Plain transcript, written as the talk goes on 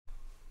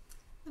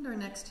And our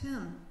next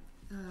hymn,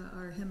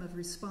 our hymn of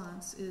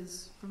response,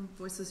 is from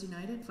Voices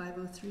United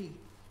 503,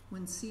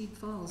 When Seed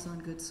Falls on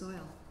Good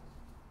Soil.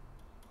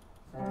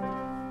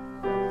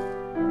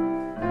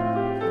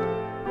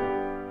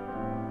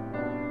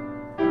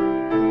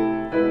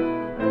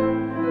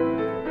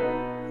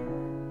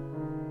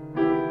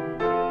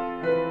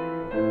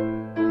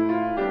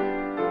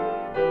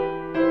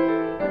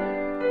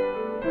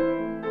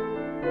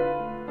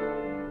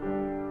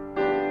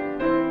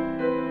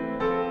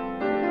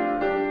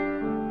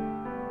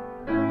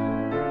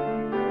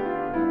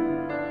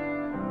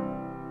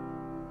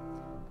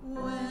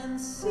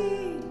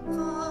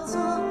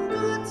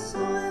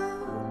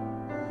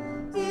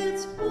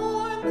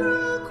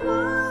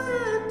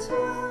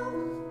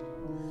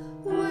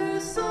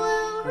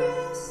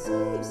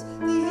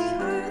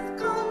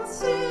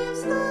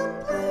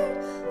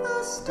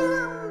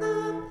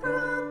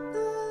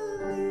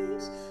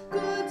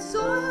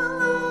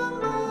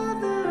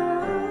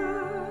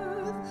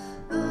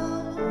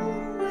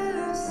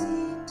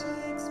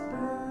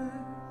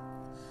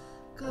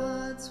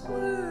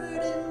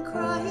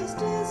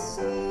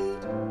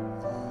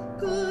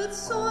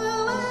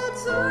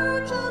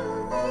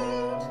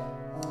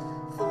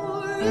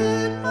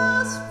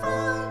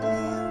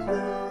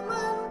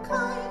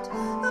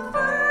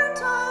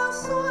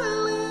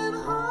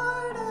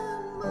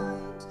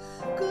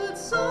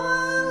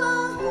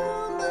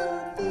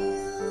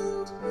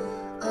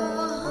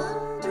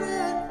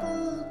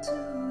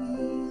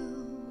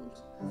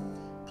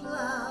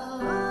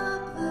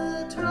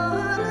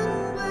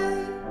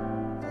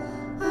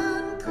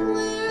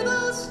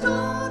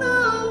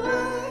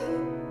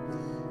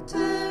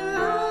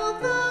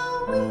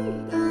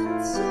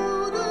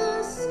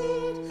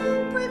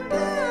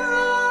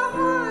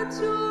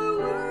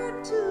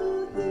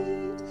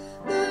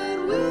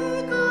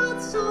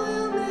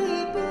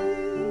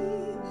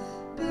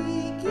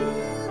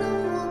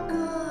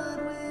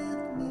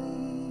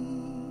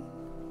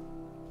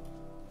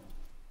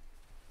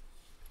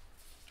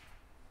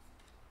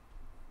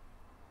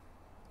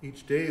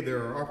 Each day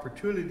there are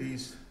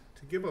opportunities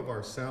to give of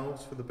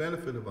ourselves for the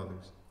benefit of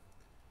others,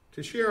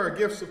 to share our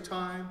gifts of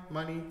time,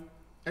 money,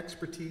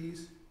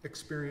 expertise,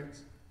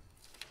 experience.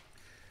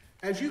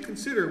 As you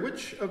consider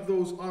which of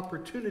those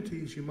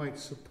opportunities you might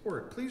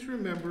support, please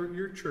remember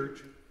your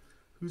church,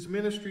 whose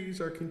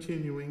ministries are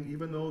continuing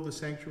even though the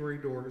sanctuary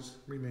doors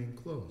remain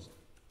closed.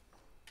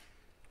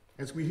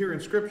 As we hear in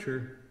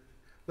Scripture,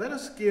 let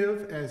us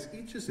give as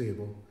each is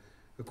able,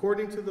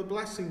 according to the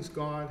blessings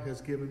God has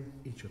given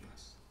each of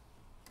us.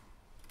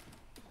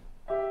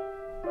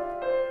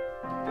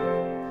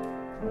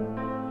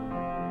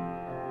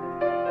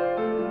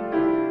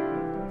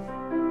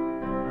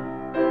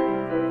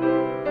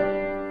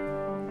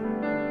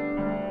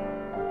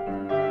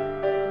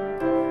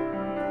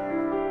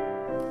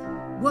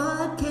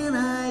 What can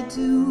I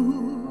do?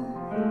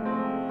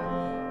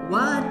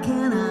 What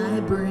can I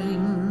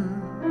bring?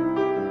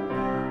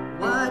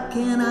 What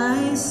can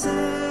I say?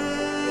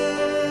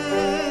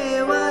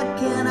 What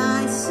can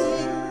I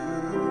sing?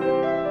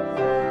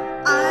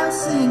 I'll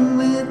sing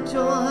with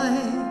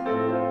joy.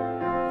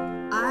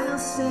 I'll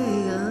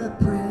say a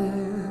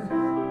prayer.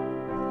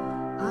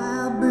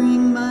 I'll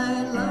bring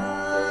my love.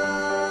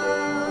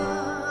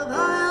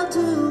 I'll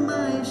do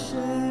my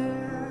share.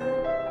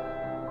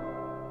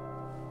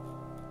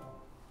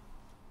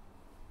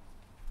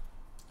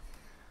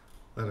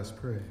 Let us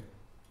pray.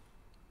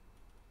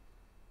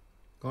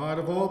 God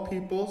of all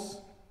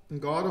peoples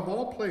and God of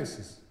all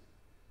places,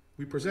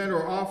 we present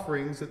our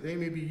offerings that they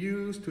may be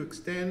used to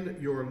extend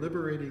your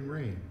liberating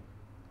reign.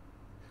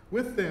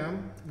 With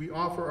them, we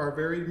offer our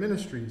varied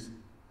ministries,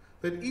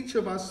 that each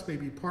of us may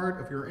be part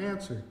of your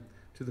answer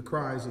to the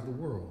cries of the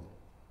world.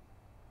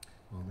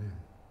 Amen.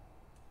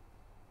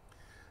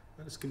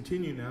 Let us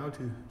continue now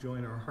to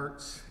join our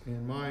hearts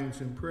and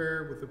minds in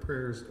prayer with the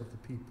prayers of the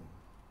people.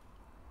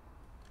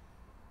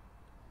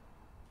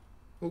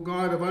 O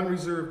God of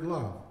unreserved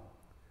love,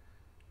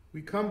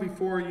 we come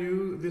before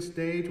you this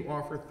day to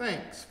offer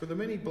thanks for the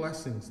many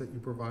blessings that you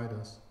provide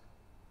us.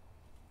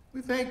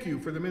 We thank you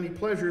for the many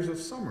pleasures of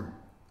summer,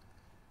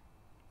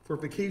 for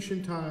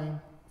vacation time,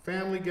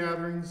 family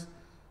gatherings,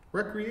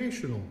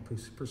 recreational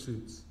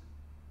pursuits.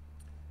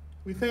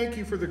 We thank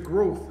you for the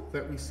growth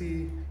that we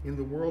see in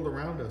the world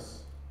around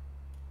us,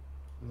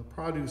 and the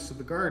produce of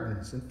the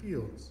gardens and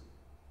fields.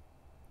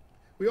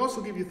 We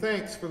also give you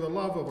thanks for the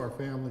love of our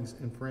families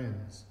and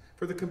friends,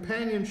 for the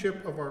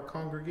companionship of our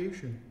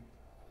congregation,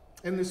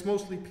 and this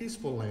mostly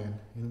peaceful land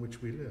in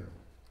which we live.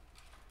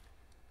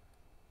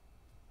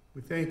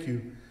 We thank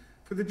you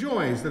for the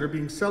joys that are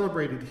being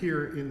celebrated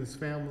here in this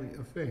family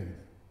of faith,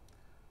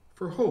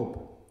 for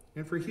hope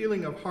and for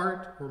healing of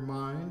heart or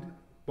mind,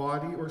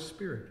 body or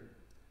spirit,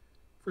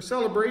 for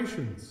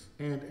celebrations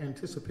and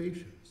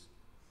anticipations,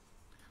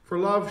 for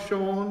love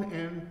shown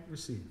and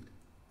received.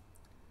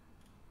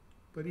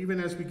 But even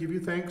as we give you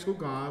thanks, O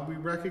God, we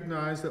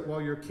recognize that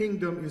while your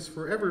kingdom is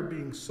forever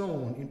being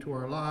sown into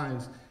our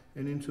lives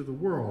and into the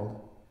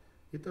world,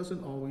 it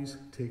doesn't always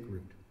take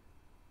root.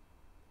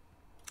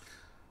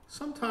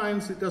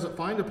 Sometimes it doesn't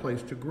find a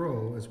place to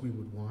grow as we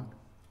would want.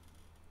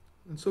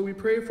 And so we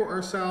pray for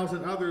ourselves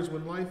and others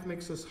when life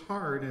makes us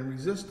hard and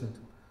resistant,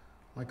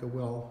 like a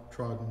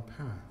well-trodden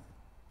path,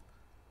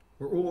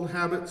 where old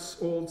habits,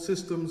 old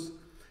systems,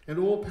 and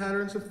old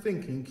patterns of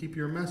thinking keep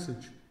your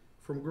message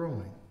from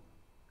growing.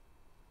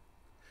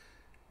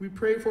 We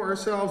pray for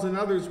ourselves and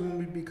others when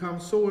we become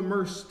so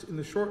immersed in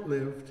the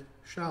short-lived,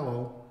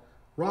 shallow,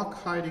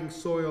 rock-hiding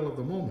soil of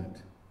the moment,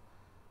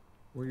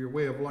 where your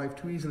way of life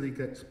too easily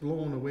gets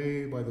blown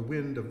away by the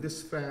wind of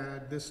this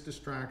fad, this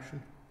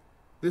distraction,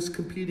 this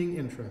competing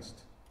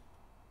interest.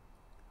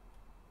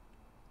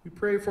 We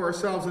pray for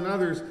ourselves and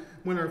others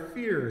when our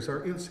fears,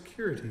 our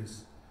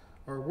insecurities,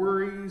 our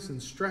worries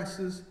and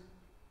stresses,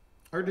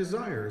 our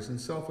desires and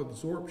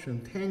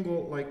self-absorption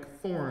tangle like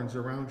thorns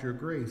around your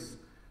grace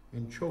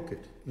and choke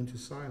it into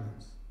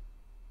silence.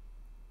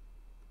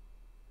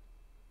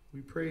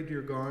 We pray,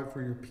 dear God,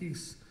 for your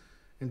peace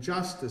and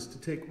justice to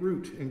take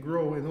root and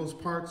grow in those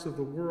parts of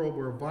the world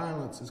where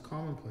violence is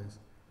commonplace,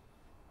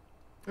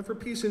 and for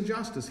peace and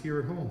justice here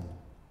at home.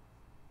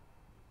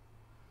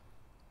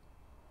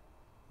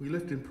 We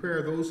lift in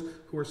prayer those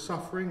who are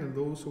suffering and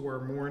those who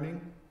are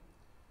mourning.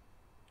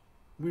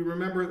 We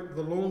remember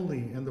the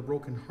lonely and the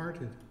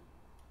brokenhearted,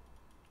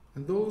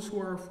 and those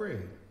who are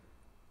afraid.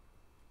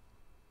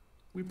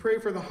 We pray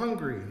for the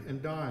hungry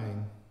and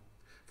dying,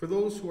 for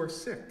those who are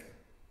sick,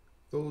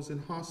 those in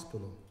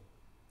hospital,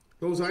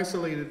 those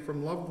isolated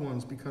from loved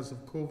ones because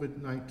of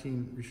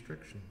COVID-19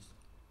 restrictions.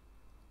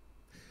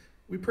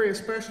 We pray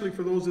especially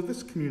for those of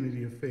this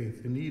community of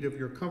faith in need of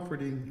your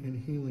comforting and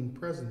healing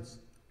presence.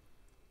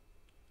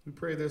 We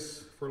pray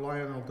this for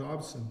Lionel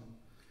Dobson,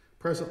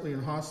 presently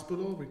in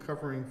hospital,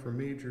 recovering from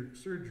major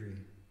surgery,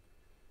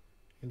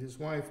 and his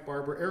wife,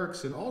 Barbara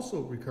Erickson, also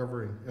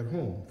recovering at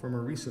home from a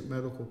recent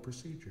medical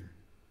procedure.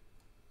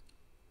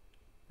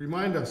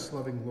 Remind us,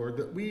 loving Lord,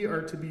 that we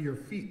are to be your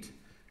feet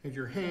and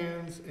your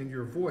hands and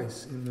your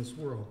voice in this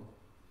world.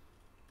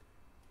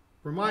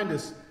 Remind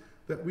us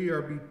that we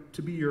are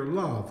to be your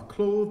love,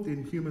 clothed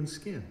in human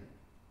skin.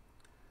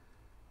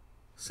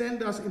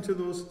 Send us into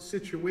those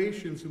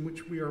situations in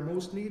which we are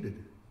most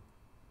needed.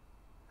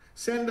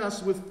 Send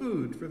us with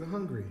food for the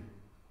hungry,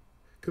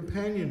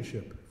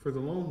 companionship for the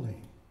lonely,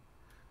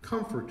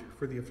 comfort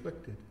for the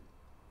afflicted.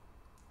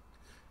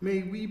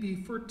 May we be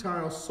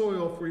fertile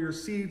soil for your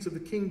seeds of the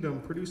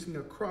kingdom, producing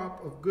a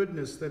crop of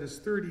goodness that is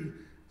 30,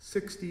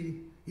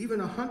 60, even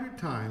 100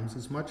 times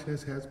as much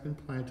as has been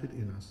planted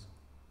in us.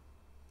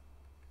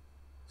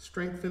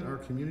 Strengthen our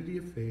community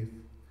of faith.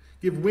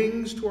 Give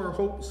wings to our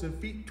hopes and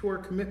feet to our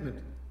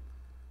commitment,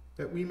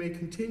 that we may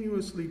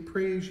continuously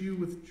praise you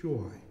with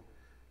joy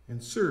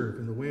and serve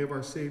in the way of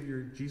our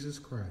Savior, Jesus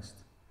Christ,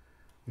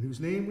 in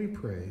whose name we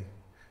pray,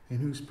 and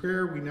whose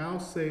prayer we now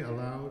say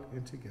aloud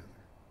and together.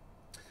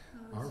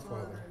 Our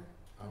Father,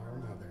 our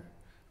Mother,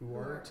 who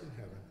art in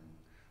heaven,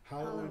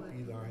 hallowed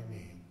be thy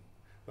name.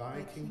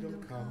 Thy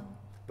kingdom come,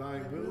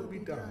 thy will be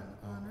done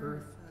on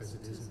earth as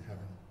it is in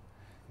heaven.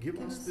 Give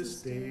us this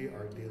day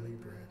our daily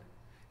bread,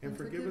 and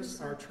forgive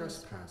us our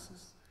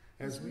trespasses,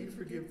 as we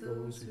forgive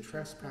those who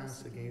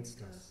trespass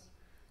against us.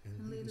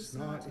 And lead us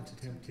not into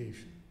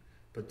temptation,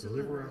 but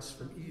deliver us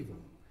from evil.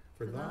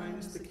 For thine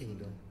is the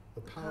kingdom,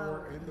 the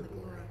power, and the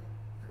glory,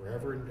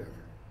 forever and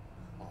ever.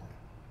 Amen.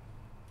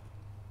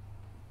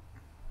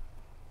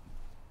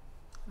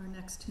 Our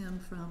next hymn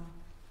from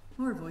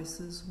More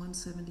Voices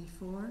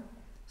 174,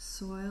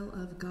 Soil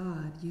of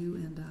God, You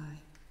and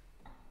I.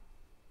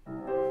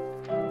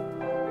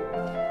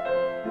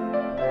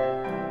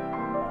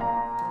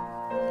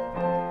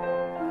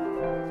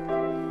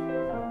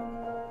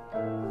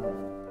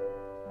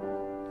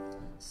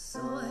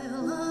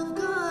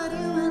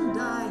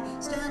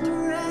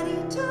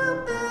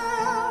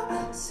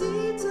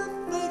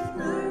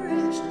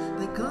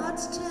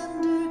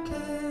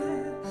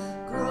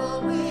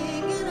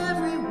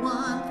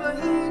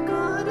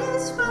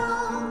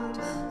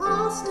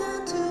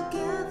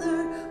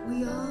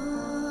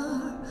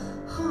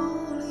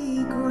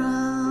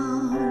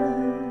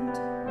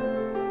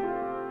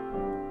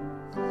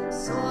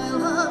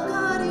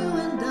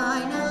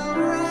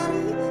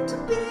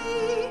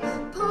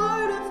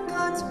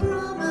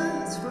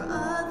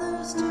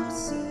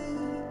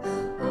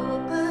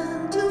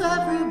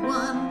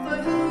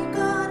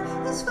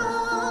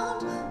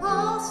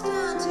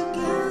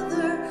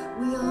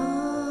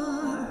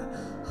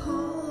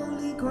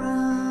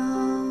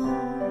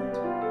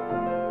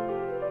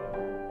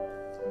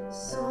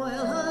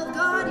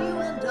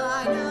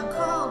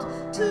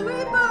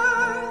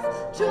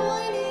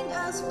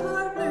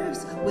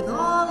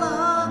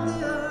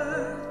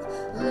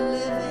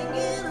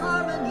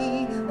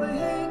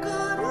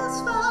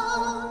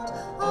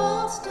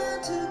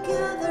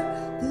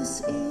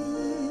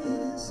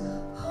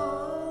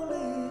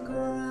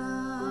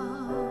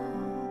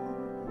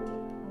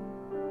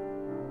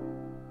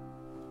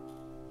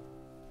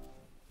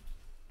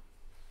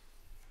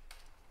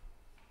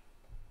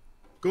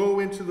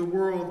 Go into the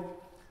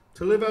world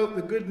to live out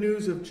the good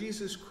news of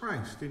Jesus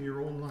Christ in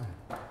your own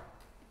life.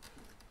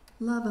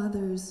 Love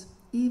others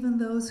even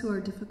those who are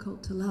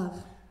difficult to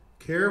love.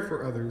 Care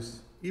for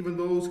others, even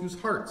those whose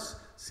hearts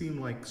seem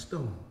like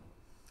stone.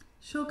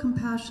 Show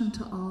compassion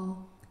to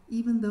all,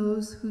 even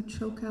those who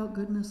choke out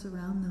goodness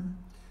around them.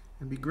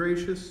 And be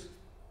gracious,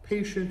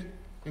 patient,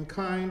 and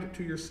kind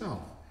to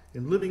yourself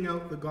in living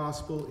out the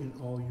gospel in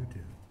all you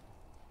do.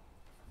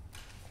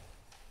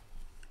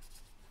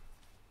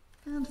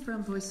 And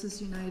from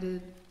Voices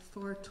United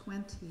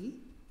 420,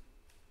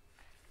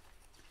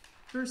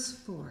 verse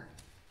 4.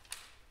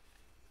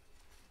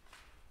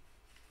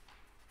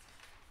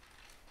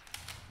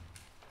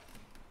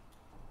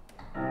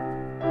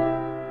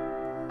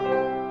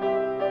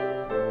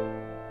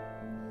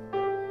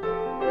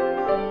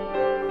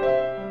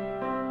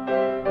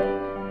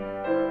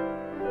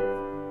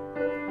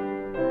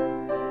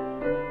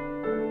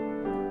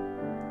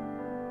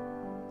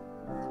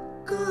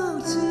 Go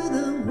to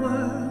the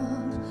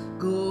world,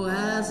 go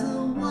as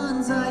the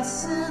ones I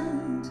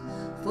send,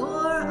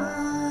 for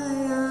I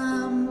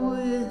am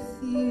with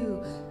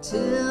you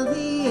till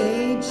the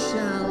age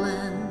shall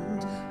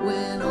end,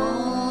 when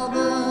all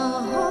the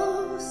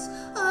hosts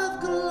of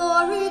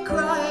glory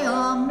cry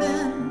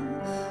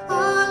Amen.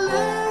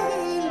 Alleluia,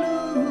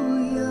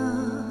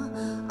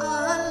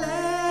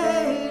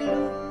 Alleluia.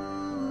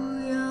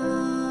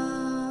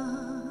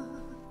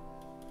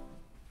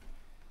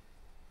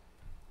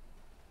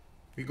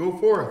 We go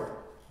forth,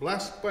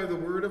 blessed by the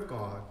word of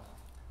God,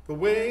 the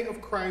way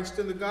of Christ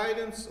and the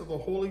guidance of the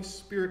Holy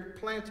Spirit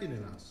planting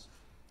in us,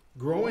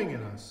 growing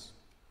in us,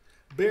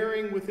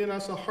 bearing within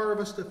us a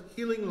harvest of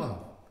healing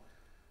love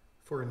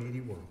for a needy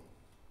world.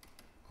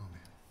 Amen.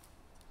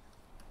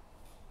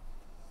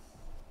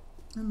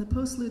 And the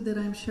postlude that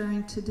I'm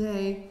sharing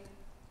today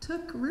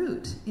took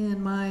root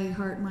in my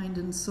heart, mind,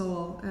 and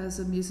soul as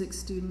a music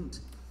student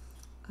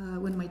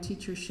when my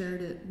teacher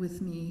shared it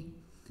with me.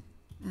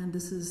 And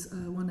this is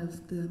one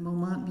of the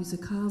Moments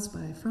musicales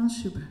by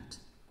Franz Schubert.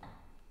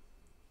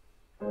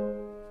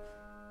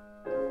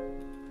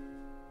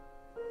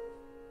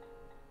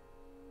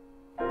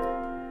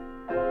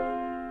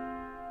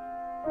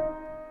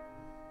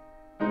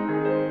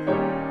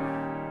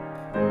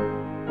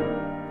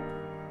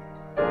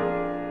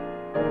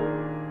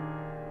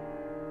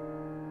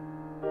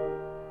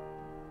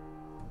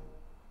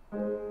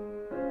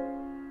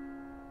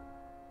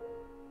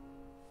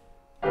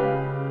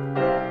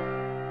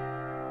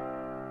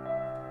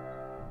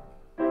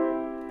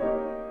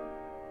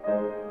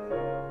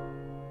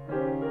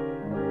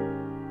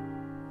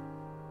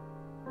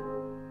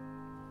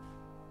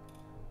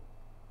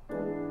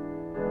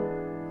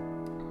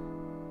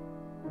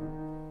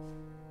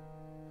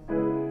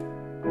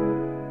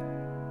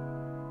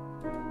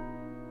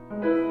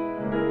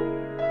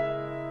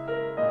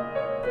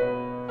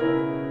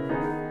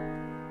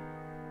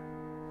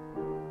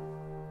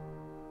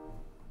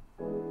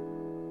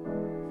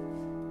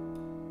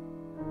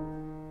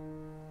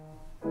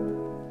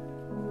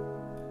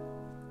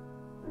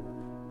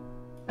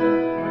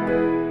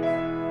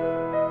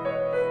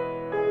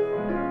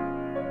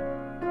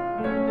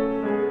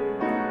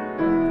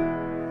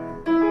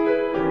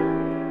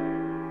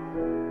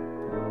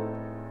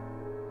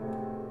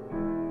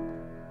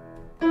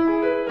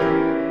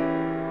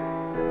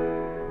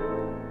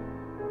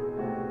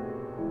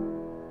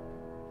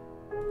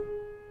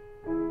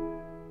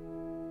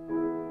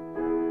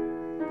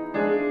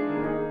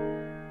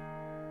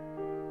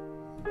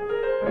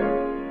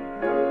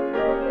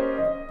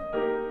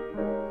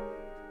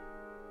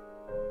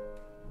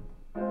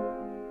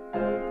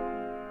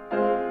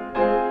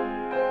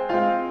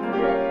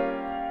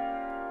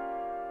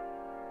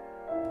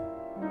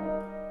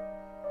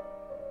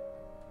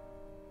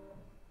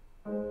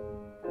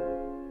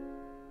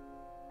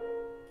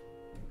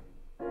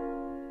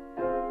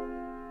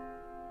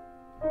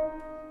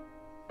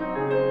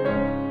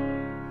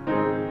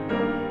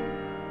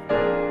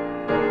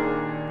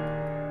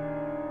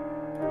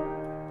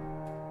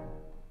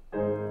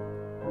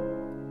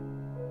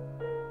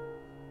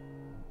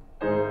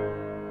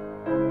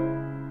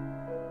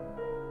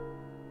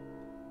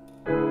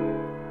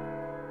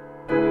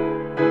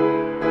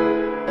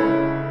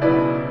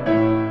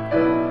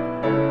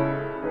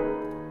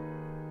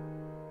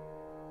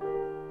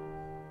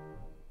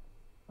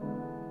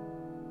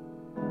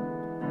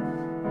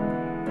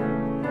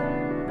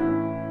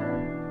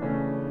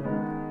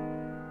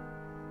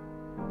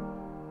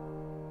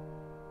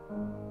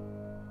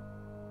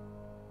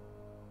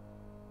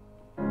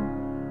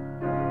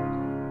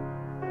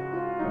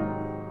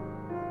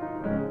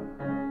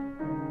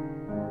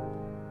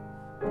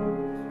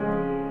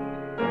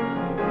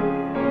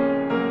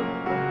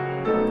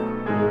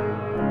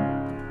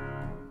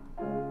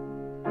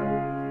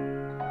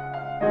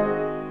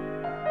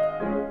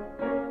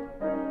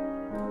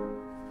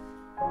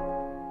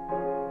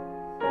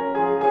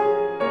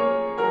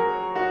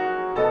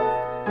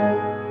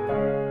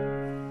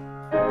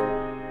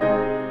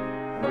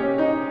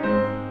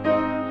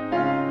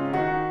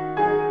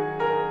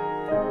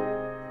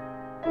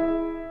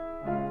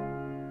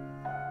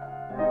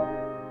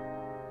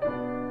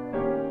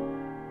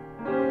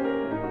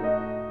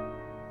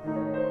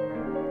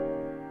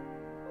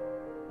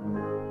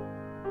 Amen.